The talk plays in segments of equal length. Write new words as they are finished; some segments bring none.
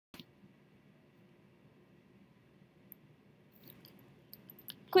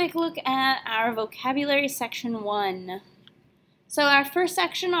quick look at our vocabulary section 1. So our first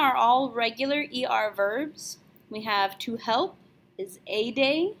section are all regular ER verbs. We have to help is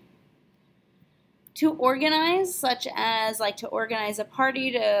aider. To organize, such as to organize a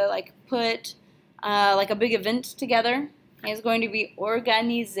party, to put a big event together, is going to be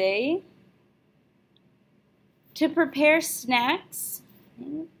organiser. To prepare snacks,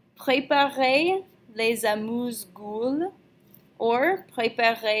 préparer les amuse-gueules or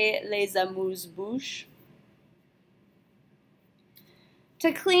préparer les amuse-bouches.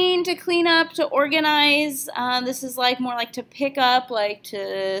 To clean up, to organize, this is more like to pick up,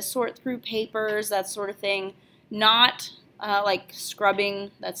 to sort through papers, that sort of thing. Not like scrubbing,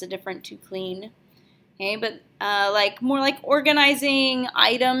 that's a different to clean. Okay, but more like organizing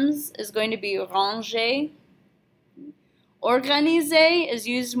items is going to be ranger. Organiser is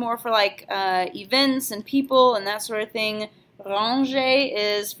used more for events and people and that sort of thing. Ranger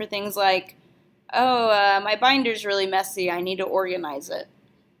is for things like, oh, my binder's really messy, I need to organize it.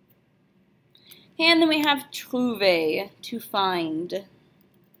 And then we have trouver, to find.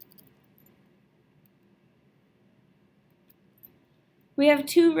 We have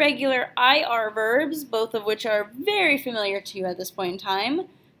two regular IR verbs, both of which are very familiar to you at this point in time.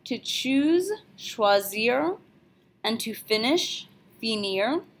 To choose, choisir, and to finish,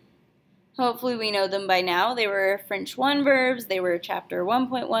 finir. Hopefully we know them by now. They were French 1 verbs, they were chapter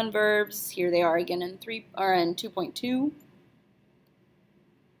 1.1 verbs. Here they are again in 2.2.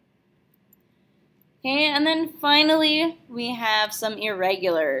 Okay, and then finally we have some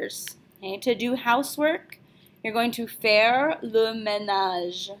irregulars. Okay, to do housework, you're going to faire le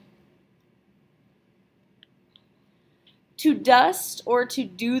ménage. To dust or to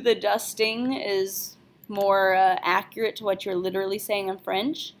do the dusting is more accurate to what you're literally saying in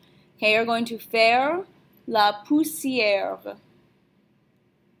French. Okay, you're going to faire la poussière.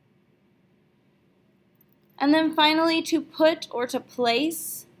 And then finally, to put or to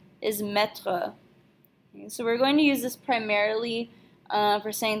place is mettre. Okay, so we're going to use this primarily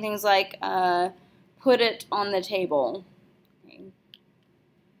for saying things like put it on the table.